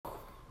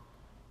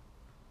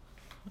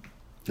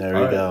There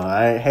we go. All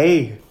right.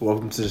 Hey,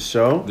 welcome to the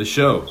show. The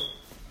show.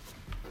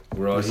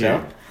 We're all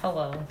here.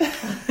 Hello. All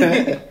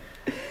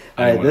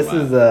right. This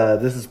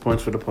is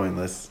Points for the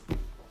Pointless.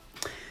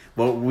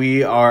 What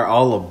we are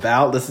all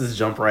about. Let's just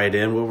jump right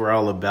in. What we're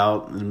all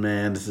about,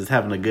 man. This is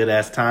having a good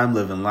ass time,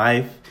 living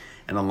life,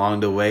 and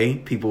along the way,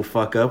 people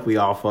fuck up. We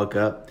all fuck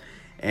up.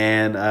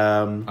 And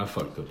I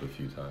fucked up a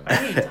few times. Why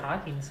are you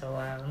talking so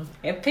loud?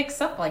 It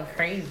picks up like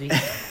crazy.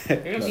 You're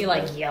gonna be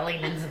like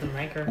yelling into the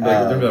microphone.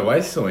 They're like, why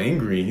is he so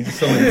angry? He's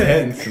so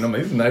intense. And I'm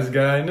like, he's a nice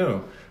guy I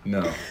know.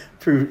 No.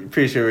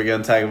 Pretty sure we're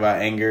going to talk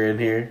about anger in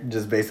here,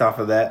 just based off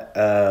of that.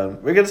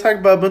 We're going to talk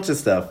about a bunch of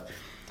stuff.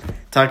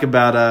 Talk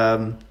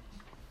about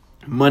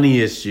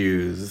money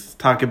issues.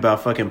 Talk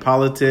about fucking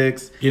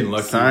politics. Getting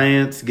lucky.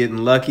 Science. Getting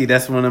lucky.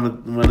 That's one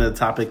of the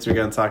topics we're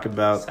going to talk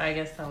about. So I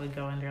guess that would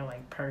go under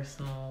like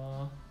personal.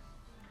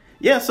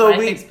 Yeah, so life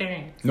we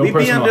experience. No we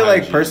be under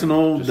like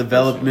personal just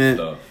development.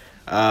 personal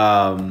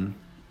stuff.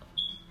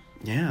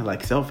 Yeah,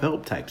 like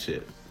self-help type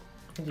shit.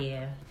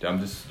 Yeah. I'm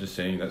just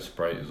saying that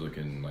Sprite is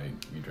looking like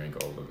you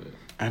drank all of it.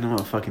 I know,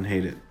 I fucking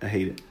hate it. I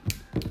hate it.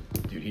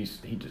 Dude, he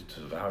just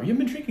devoured. You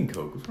haven't been drinking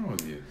Coke. What's wrong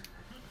with you?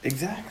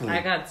 Exactly.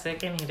 I got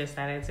sick and he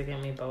decided to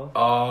give me both.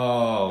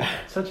 Oh,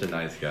 such a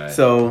nice guy.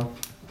 So, all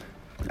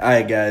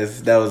right,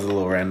 guys, that was a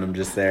little random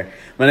just there.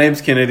 My name's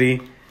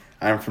Kennedy.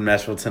 I'm from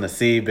Nashville,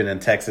 Tennessee. Been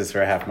in Texas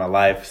for half my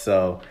life,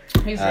 so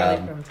He's really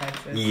from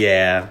Texas.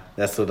 yeah,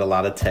 that's what a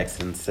lot of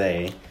Texans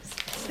say.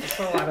 That's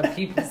what a lot of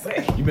people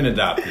say. You've been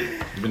adopted.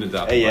 You've been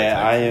adopted. Yeah,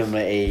 by I Texas. am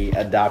a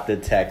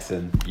adopted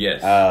Texan.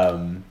 Yes.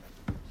 A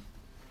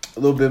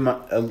little bit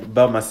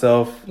about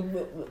myself.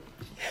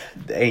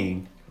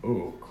 Dang.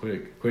 Oh,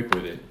 quick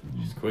with it.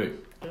 Just quick.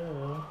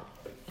 Ooh.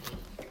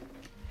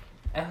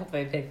 I hope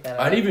I picked that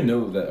up. I didn't even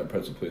know that a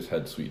pretzel place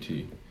had sweet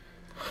tea.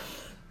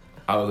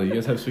 I was like, you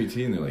guys have sweet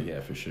tea? And they're like,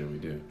 yeah, for sure we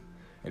do.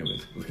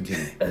 Anyways, let's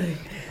continue. A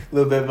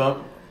little bit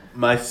about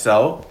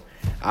myself.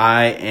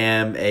 I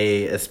am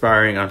a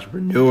aspiring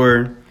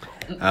entrepreneur.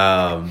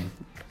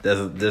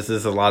 This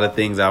is a lot of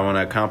things I want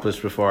to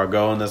accomplish before I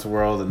go in this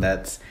world, and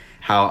that's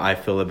how I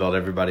feel about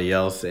everybody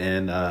else.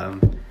 And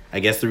I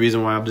guess the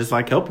reason why I'm just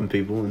like helping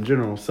people in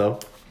general. So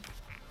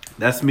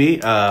that's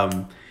me.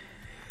 I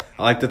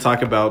like to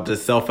talk about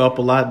just self-help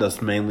a lot.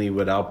 That's mainly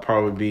what I'll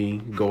probably be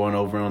going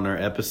over on our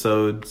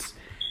episodes.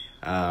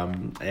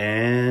 And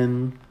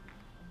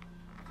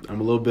I'm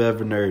a little bit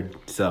of a nerd,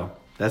 so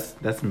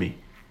that's me.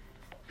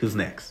 Who's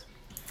next?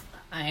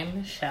 I'm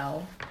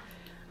Michelle.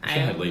 We should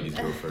have had ladies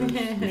go first. We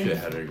should have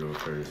had her go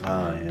first.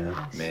 Oh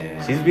yeah,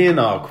 Man. she's being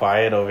all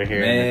quiet over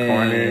here in the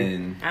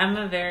corner. I'm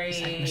a very...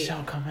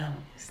 Michelle, come out.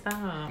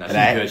 Stop.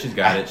 No, she's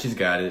good. She's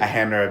got it. I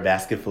hand her a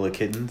basket full of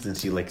kittens, and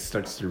she like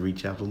starts to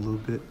reach out a little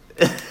bit.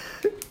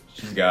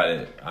 She's got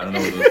it. I don't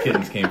know where those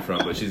kittens came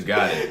from, but she's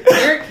got it.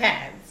 You're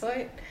cats,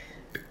 what?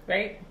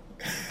 Right?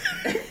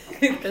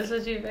 That's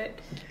what you meant?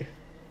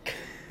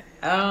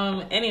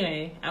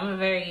 Anyway, I'm a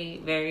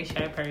very, very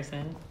shy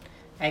person,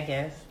 I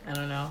guess. I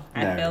don't know.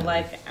 I feel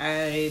like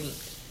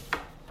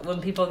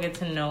when people get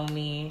to know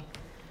me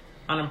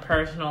on a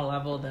personal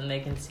level, then they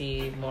can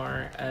see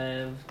more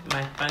of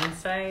my fun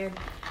side.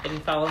 If you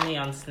follow me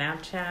on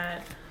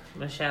Snapchat,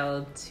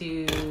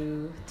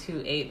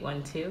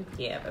 Michelle22812,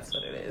 yeah, that's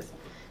what it is.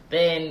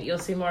 Then you'll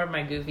see more of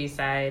my goofy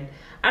side.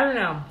 I don't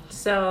know.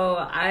 So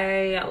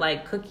I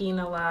like cooking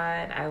a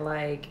lot. I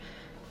like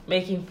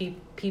making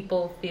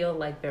people feel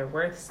like they're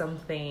worth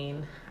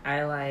something.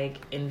 I like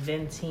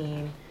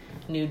inventing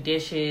new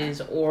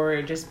dishes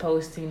or just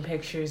posting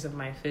pictures of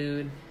my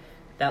food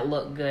that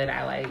look good.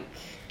 I like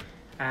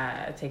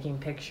taking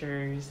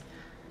pictures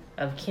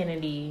of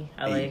Kennedy.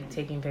 I like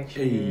taking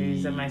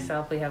pictures of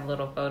myself. We have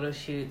little photo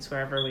shoots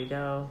wherever we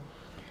go.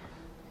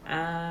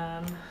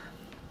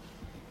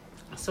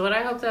 So what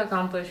I hope to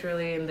accomplish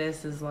really in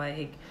this is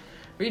like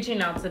reaching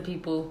out to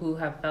people who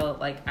have felt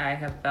like I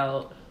have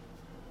felt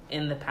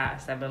in the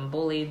past. I've been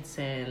bullied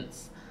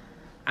since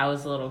I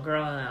was a little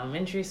girl in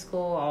elementary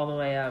school all the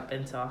way up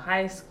until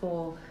high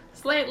school,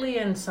 slightly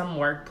in some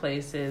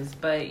workplaces,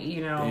 but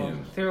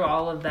through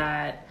all of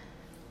that,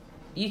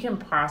 you can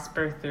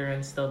prosper through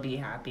and still be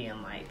happy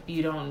in life.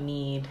 You don't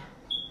need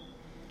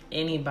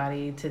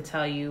anybody to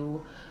tell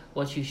you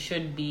what you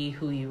should be,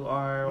 who you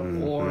are,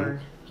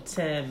 or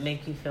to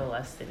make you feel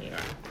less than you are.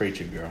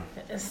 Preach it, girl.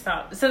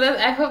 Stop. So that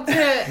I hope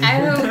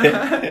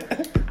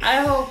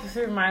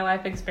through my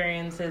life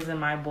experiences and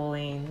my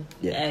bullying,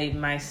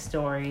 my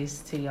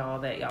stories to y'all,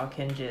 that y'all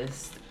can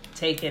just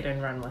take it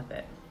and run with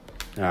it.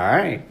 All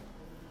right.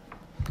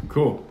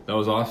 Cool. That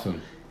was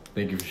awesome.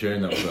 Thank you for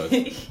sharing that with us.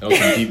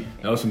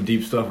 That was some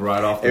deep stuff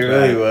right off the bat. It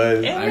really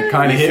was. It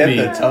kind of hit me.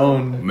 Set the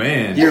tone.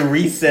 Man. You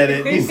reset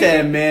it. You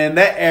said, man,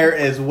 that air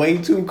is way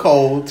too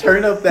cold.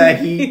 Turn up that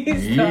heat.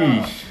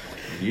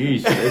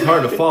 Yeesh. It's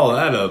hard to follow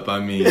that up. I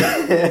mean,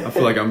 I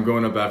feel like I'm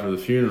going up after the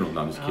funeral.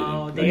 No, I'm just kidding.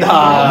 Oh, damn.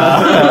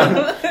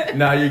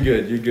 Nah,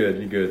 you're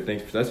good.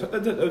 Thanks for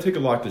that. That would take a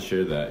lot to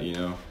share that,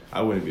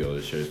 I wouldn't be able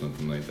to share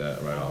something like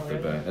that right off the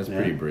bat. That's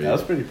pretty brave. That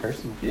was pretty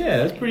personal. Yeah,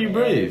 that's pretty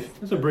brave.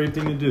 That's a brave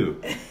thing to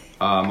do.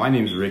 My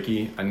name's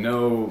Ricky. I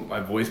know my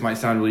voice might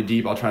sound really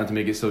deep. I'll try not to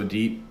make it so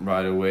deep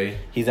right away.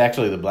 He's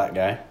actually the black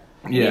guy.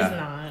 Yeah, He's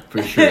not.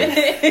 for sure.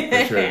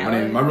 For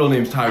sure. My real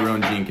name's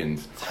Tyrone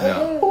Jenkins.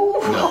 No.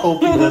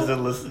 Hope he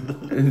doesn't listen to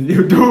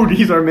this. Dude,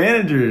 he's our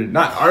manager.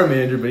 Not our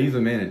manager, but he's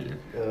a manager.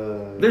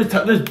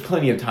 There's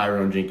plenty of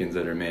Tyrone Jenkins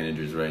that are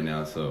managers right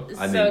now, so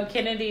I think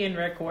Kennedy and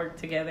Rick work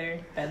together.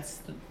 I'm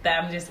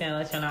just gonna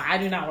let you know. I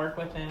do not work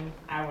with him.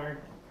 I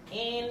work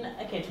in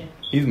a kitchen.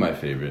 he's my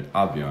favorite.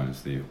 I'll be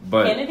honest with you,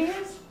 but Kennedy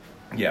is?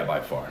 yeah, by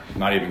far,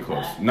 not even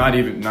close. Not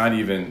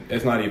even.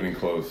 It's not even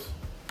close.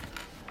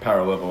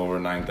 Power level over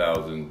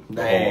 9,000.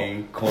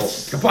 Dang.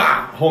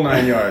 Whole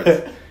 9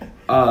 yards.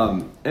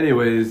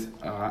 Anyways,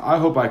 I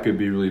hope I could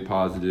be really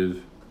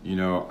positive. You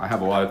know, I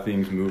have a lot of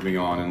things moving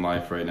on in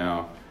life right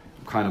now.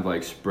 I'm kind of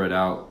like spread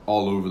out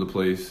all over the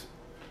place.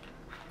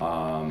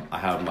 I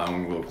have my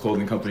own little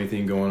clothing company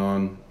thing going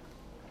on.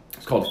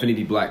 It's called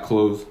Finity Black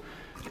Clothes.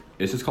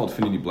 It's just called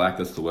Finity Black.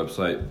 That's the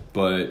website.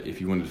 But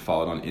if you wanted to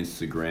follow it on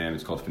Instagram,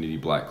 it's called Finity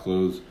Black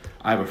Clothes.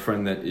 I have a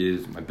friend that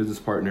is my business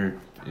partner,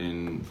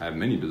 and I have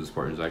many business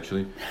partners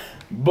actually.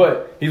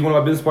 But he's one of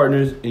my business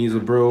partners, and he's a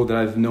bro that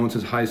I've known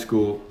since high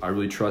school. I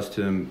really trust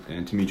him,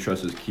 and to me,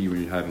 trust is key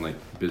when you're having like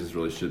business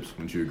relationships.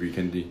 Wouldn't you agree,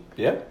 Kennedy?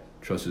 Yeah.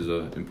 Trust is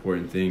an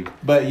important thing.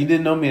 But you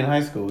didn't know me in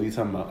high school. What are you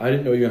talking about? I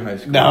didn't know you in high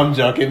school. No, I'm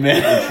joking,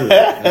 man. That's true.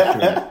 That's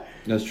true.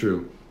 That's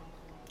true.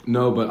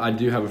 No, but I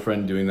do have a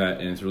friend doing that,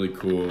 and it's really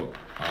cool.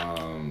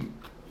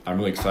 I'm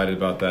really excited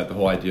about that. The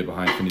whole idea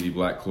behind Finity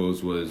Black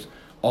Clothes was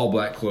all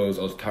black clothes.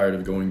 I was tired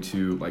of going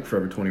to like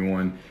Forever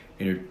 21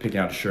 and you're picking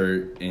out a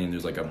shirt and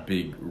there's like a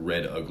big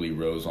red ugly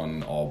rose on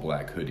an all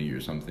black hoodie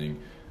or something.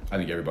 I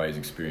think everybody's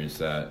experienced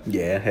that.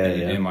 Yeah, hell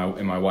yeah. And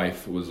my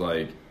wife was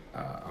like,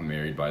 I'm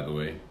married, by the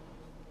way.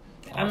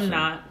 Awesome. I'm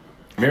not.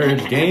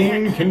 Marriage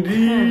gang,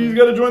 Kennedy's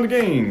gotta join the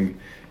gang.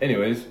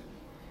 Anyways,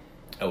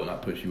 I will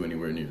not push you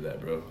anywhere near that,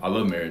 bro. I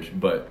love marriage,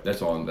 but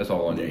that's all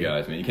on you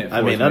guys, man. You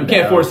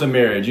can't force a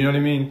marriage. You know what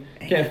I mean?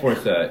 You can't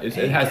force that.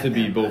 It has to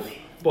be both.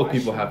 Both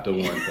people have to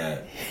want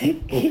that.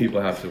 Both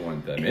people have to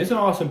want that, man. It's an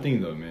awesome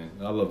thing, though, man.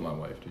 I love my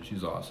wife, dude.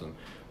 She's awesome.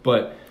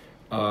 But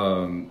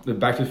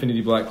back to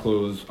Finity Black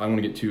Clothes. I don't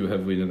want to get too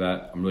heavily into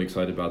that. I'm really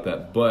excited about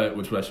that. But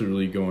what's actually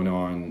really going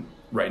on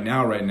right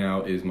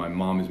now is my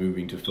mom is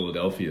moving to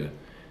Philadelphia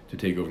to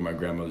take over my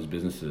grandmother's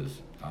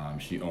businesses.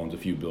 She owns a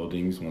few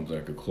buildings. One's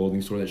like a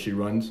clothing store that she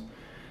runs.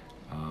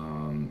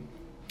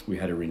 We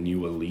had to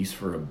renew a lease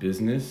for a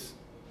business.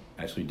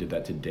 Actually did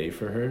that today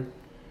for her.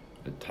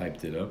 I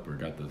typed it up or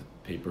got the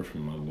paper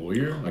from a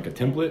lawyer, like a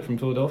template from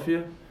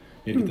Philadelphia.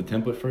 You had to get the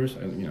template first.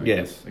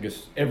 I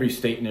guess every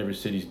state and every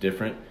city's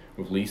different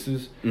with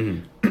leases.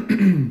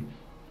 Mm-hmm.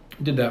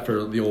 Did that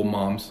for the old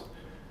moms.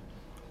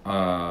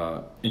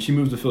 And she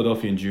moves to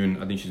Philadelphia in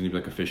June. I think she's gonna be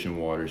like a fish in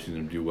water. She's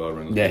gonna do well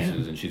around those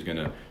places, and she's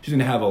gonna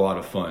have a lot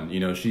of fun. You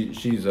know,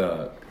 she's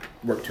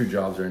worked 2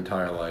 jobs her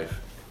entire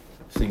life.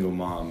 Single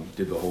mom,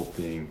 did the whole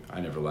thing.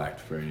 I never lacked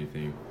for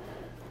anything.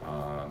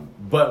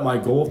 But my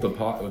goal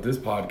with this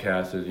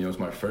podcast is, it's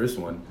my first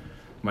one.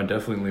 My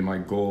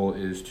goal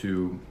is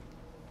to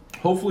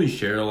hopefully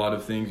share a lot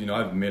of things.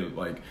 I've made,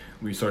 like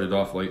we started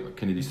off, like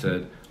Kennedy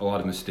said, a lot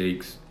of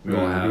mistakes. We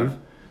all have.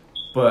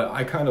 But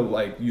I kind of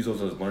like use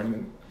those as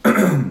learning.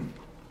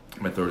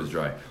 My throat is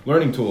dry.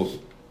 Learning tools.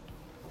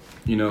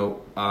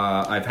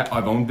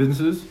 I've owned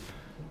businesses.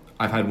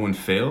 I've had one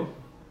fail.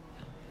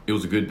 It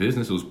was a good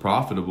business. It was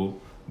profitable,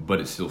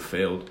 but it still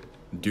failed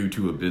due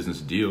to a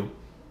business deal.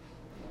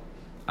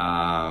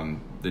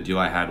 The deal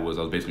I had was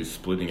I was basically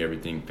splitting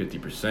everything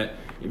 50%.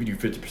 If you do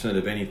 50%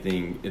 of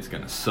anything, it's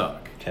gonna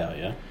suck. Hell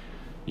yeah.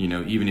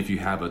 Even if you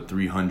have a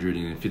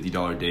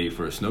 $350 day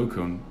for a snow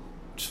cone,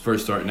 just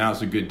first starting out,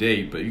 it's a good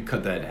day, but you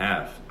cut that in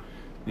half.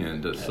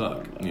 It does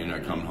suck. You're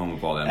not coming home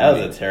with all that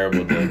money. That was a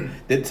terrible deal.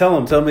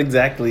 Tell him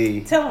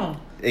exactly. Tell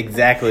him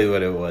exactly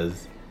what it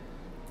was.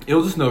 It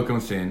was a snow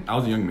cone stand. I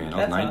was a young man. I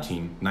was 19.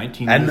 Awesome.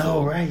 19 years old. I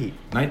know, right?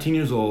 19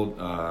 years old.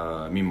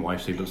 Me and my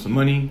wife saved up some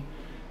money,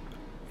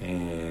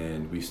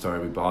 and we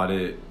bought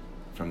it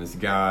from this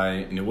guy,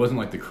 and it wasn't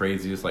like the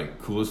craziest,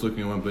 like coolest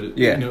looking one, but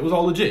it was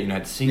all legit. It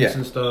had sinks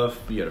and stuff.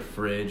 You had a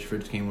fridge.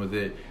 Fridge came with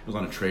it. It was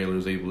on a trailer.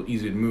 It was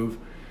easy to move.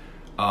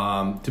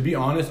 To be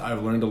honest,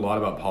 I've learned a lot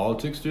about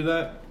politics through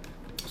that.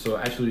 So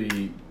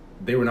actually,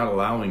 they were not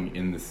allowing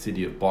in the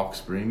city of Balk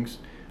Springs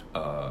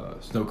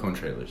snow cone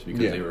trailers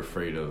because they were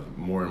afraid of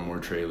more and more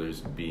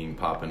trailers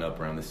popping up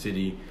around the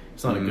city.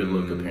 It's not a good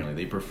look, apparently.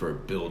 They prefer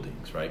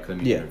buildings, right?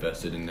 Because they're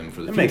invested in them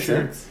for the future. Makes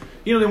sense.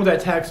 They want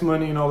that tax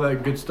money and all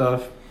that good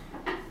stuff.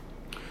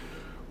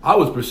 I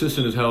was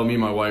persistent as hell. Me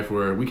and my wife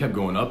we kept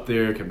going up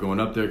there,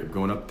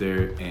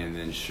 and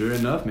then sure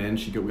enough, man,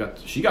 she got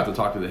to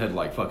talk to the head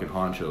like fucking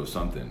honcho of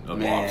something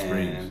of Balk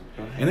Springs,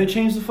 and they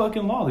changed the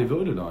fucking law. They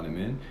voted on it,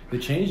 man. They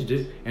changed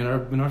it, and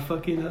our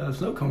fucking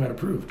snow cone got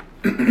approved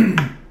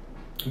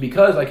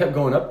because I kept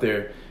going up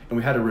there, and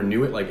we had to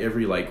renew it like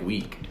every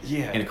week.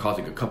 Yeah, and it cost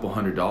like a couple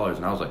 $100,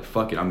 and I was like,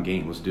 fuck it, I'm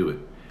game, let's do it.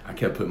 I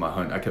kept putting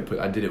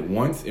I did it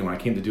once, and when I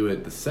came to do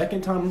it the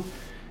second time,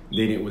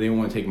 They didn't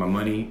want to take my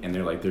money, and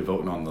they're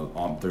voting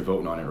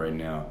on it right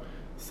now.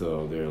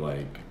 So they're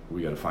like,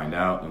 we got to find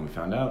out, and we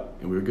found out,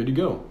 and we were good to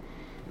go.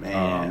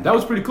 Man, that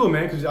was pretty cool,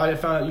 man, because I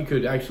found out you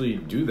could actually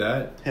do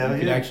that. Hell you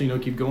could actually,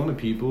 keep going to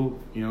people,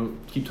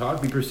 keep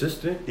talking, be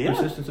persistent. Yeah,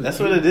 that's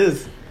what it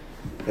is.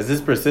 It's this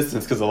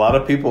persistence, because a lot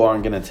of people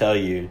aren't going to tell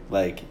you,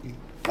 like,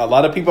 a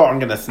lot of people aren't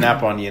going to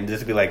snap on you and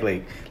just be like,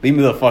 leave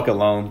me the fuck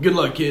alone. Good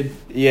luck, kid.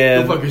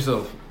 Yeah. Go fuck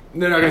yourself.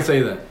 They're not going to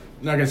say that.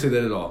 They're not going to say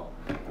that at all.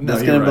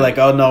 That's gonna be like,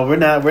 oh no, we're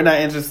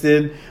not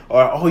interested,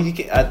 or oh you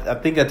can. I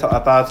think I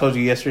thought I told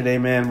you yesterday,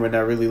 man. We're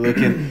not really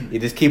looking. You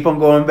just keep on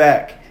going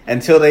back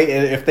until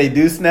if they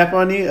do snap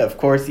on you. Of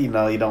course, you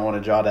don't want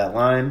to draw that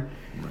line,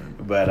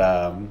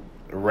 but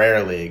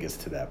rarely it gets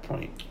to that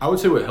point. I would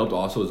say what helped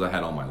also is I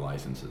had all my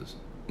licenses.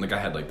 Like I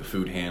had like the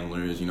food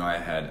handlers. I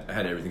had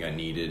everything I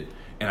needed,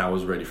 and I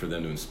was ready for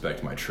them to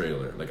inspect my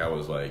trailer. Like I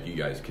was like, you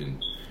guys can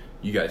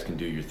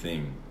do your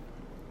thing.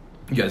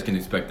 You guys can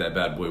inspect that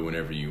bad boy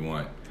whenever you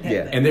want.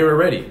 Yeah. And they were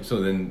ready. So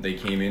then they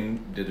came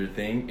in, did their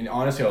thing. And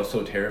honestly, I was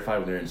so terrified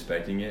when they were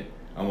inspecting it.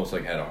 I almost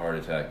had a heart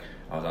attack.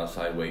 I was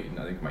outside waiting.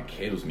 I think my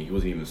kid was me. He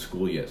wasn't even in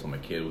school yet. So my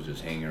kid was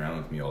just hanging around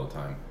with me all the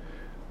time.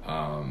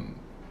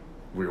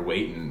 We were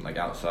waiting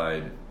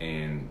outside,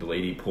 and the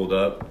lady pulled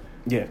up.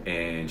 Yeah.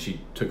 And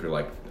she took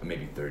her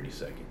maybe 30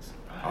 seconds.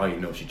 I don't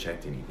even know if she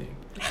checked anything.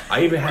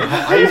 I even had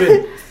hot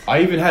water.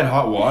 I had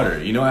hot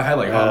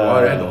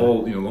water. I had the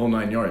whole the whole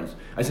 9 yards.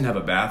 I just didn't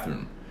have a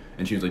bathroom.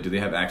 And she was like, do they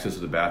have access to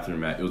the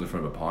bathroom it was in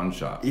front of a pawn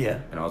shop. Yeah.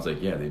 And I was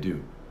like, yeah, they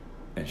do.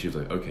 And she was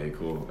like, okay,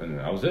 cool. And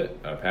that was it.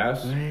 I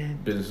passed.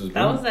 Business was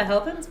That was the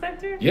health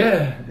inspector?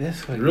 Yeah.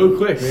 That's real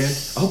quick, man.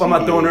 I hope I'm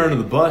not throwing her under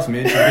the bus,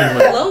 man.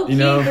 Low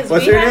key,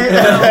 what's your name?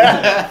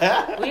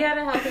 We had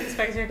a health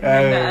inspector come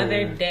in the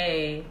other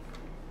day,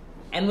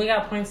 and we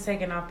got points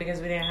taken off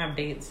because we didn't have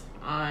dates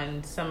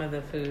on some of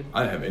the food.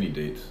 I didn't have any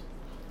dates.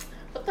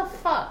 What the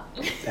fuck?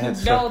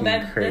 That's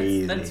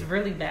crazy. That's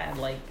really bad.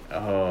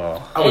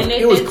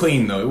 It was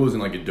clean though. It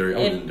wasn't like it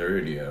wasn't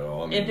dirty at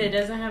all. If it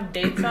doesn't have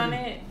dates on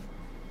it,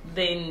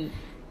 then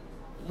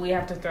we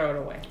have to throw it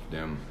away.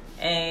 Damn.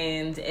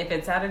 And if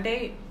it's out of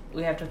date,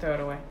 we have to throw it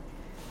away.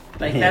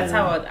 That's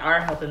how our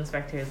health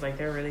inspector is.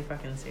 They're really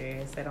fucking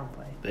serious. They don't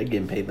play. They're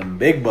getting paid them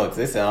big bucks.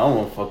 They said, I don't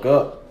want to fuck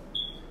up.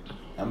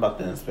 I'm about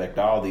to inspect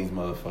all these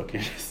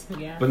motherfuckers.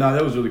 Yeah. But no,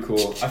 that was really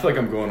cool. I feel like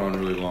I'm going on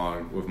really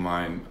long with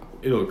mine.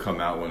 It'll come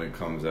out when it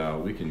comes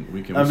out. We can.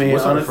 I mean,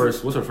 what's our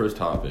first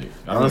topic?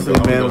 Honestly,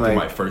 I'm man, go through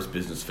my first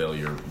business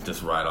failure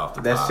just right off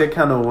the top. That shit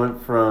kind of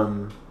went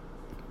from.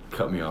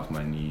 Cut me off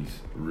my knees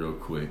real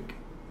quick.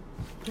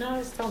 No,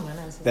 it's still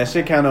minutes. That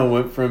shit kind of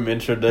went from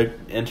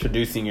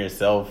introducing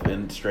yourself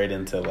and straight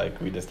into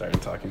we just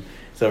started talking.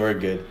 So we're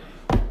good.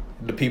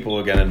 The people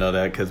are gonna know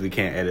that because we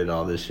can't edit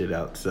all this shit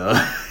out. So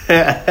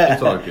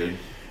it's all good.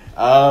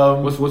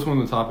 What's one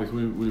of the topics?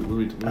 What are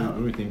we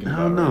thinking about?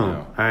 I don't know. Right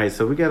now? All right,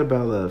 so we got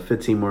about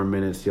 15 more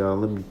minutes, y'all.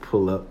 Let me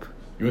pull up.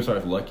 You want to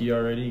start with Lucky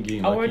already?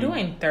 Getting lucky? We're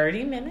doing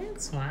 30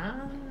 minutes?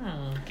 Wow.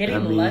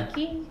 Getting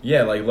lucky?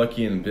 Yeah,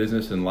 lucky in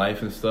business and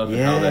life and stuff.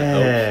 Yeah.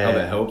 And how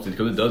that helps.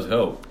 Because it does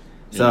help.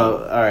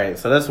 So, all right.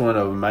 So that's one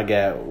of them. I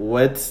got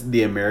what's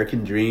the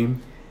American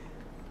dream?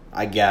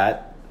 I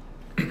got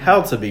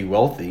how to be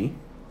wealthy.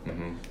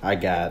 Mm-hmm. I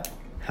got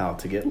how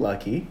to get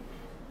lucky.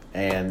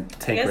 And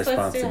take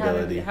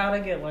responsibility. Let's do how to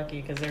get lucky,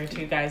 because there are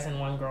 2 guys and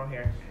 1 girl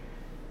here.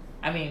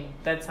 I mean,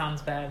 that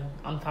sounds bad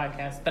on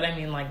podcast, but I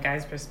mean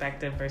guy's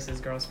perspective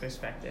versus girl's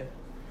perspective.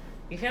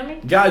 You feel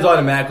me? Guys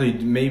automatically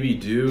maybe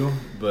do,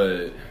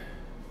 but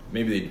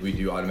maybe we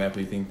do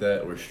automatically think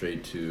that. We're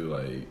straight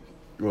to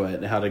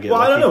what? How to get lucky?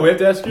 Well, I don't know. We have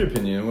to ask your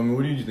opinion. I mean,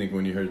 what did you think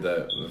when you heard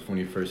that? When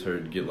you first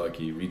heard get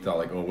lucky, you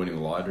thought winning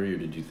the lottery, or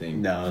did you think?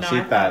 No,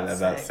 she thought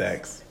about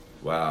sex.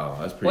 Wow,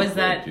 that's pretty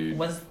cool, dude.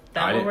 Was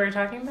that what we were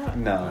talking about?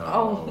 No.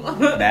 Oh.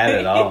 Not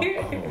at all. Oh,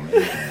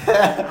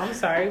 man. I'm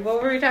sorry.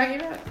 What were we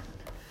talking about?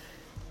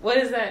 What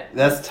is that?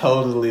 That's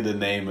totally the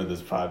name of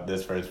this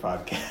first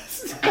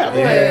podcast.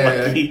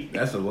 Yeah,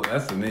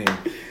 that's the name.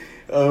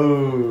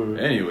 Oh.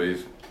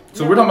 Anyways,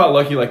 so we're talking about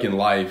lucky in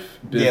life.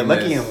 Business, yeah,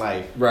 lucky in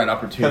life. Right,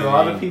 opportunity. Because a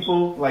lot of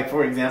people,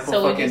 for example,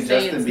 so fucking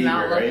Justin Bieber, right? So would you say it's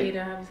not lucky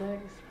to have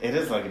sex? It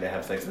is lucky to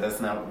have sex, but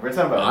that's not... We're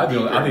talking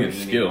about... I think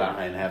it's skill.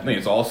 I think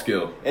it's all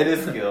skill. It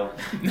is skill.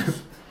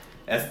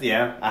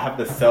 I have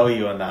to sell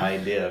you on the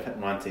idea of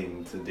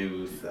wanting to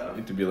do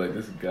stuff. To be like,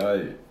 this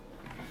guy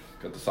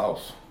got the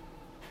sauce.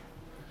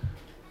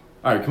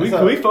 All right,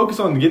 can we focus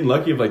on getting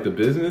lucky of the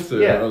business?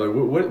 Or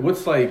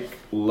what's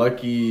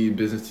lucky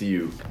business to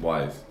you,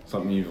 wise?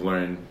 Something you've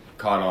learned,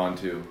 caught on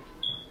to?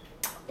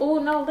 Oh,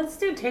 no, let's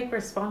do take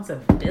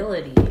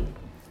responsibility.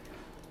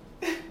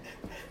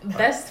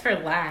 Best for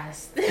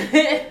last.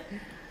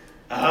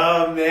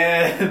 Oh,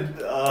 man.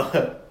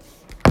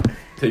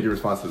 Take your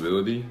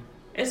responsibility?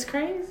 It's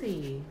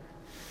crazy.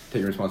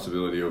 Take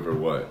responsibility over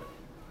what?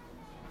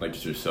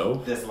 Just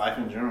yourself? Just life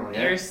in general,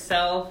 yeah.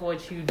 Yourself,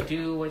 what you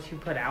do, what you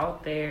put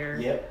out there.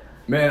 Yep.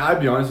 Man, I'd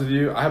be honest with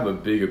you, I have a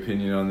big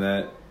opinion on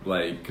that.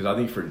 Because I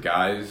think for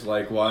guys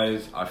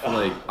likewise, I feel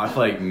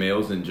like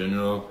males in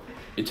general,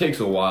 it takes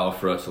a while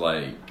for us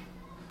to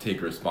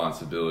take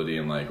responsibility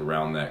and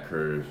round that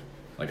curve.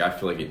 Like, I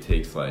feel like it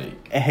takes,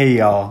 like... Hey,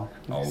 y'all.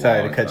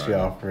 Sorry to cut you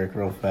off, Rick,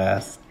 real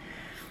fast.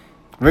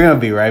 We're going to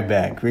be right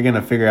back. We're going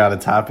to figure out a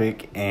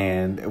topic,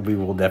 and we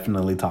will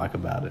definitely talk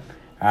about it.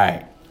 All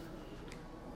right.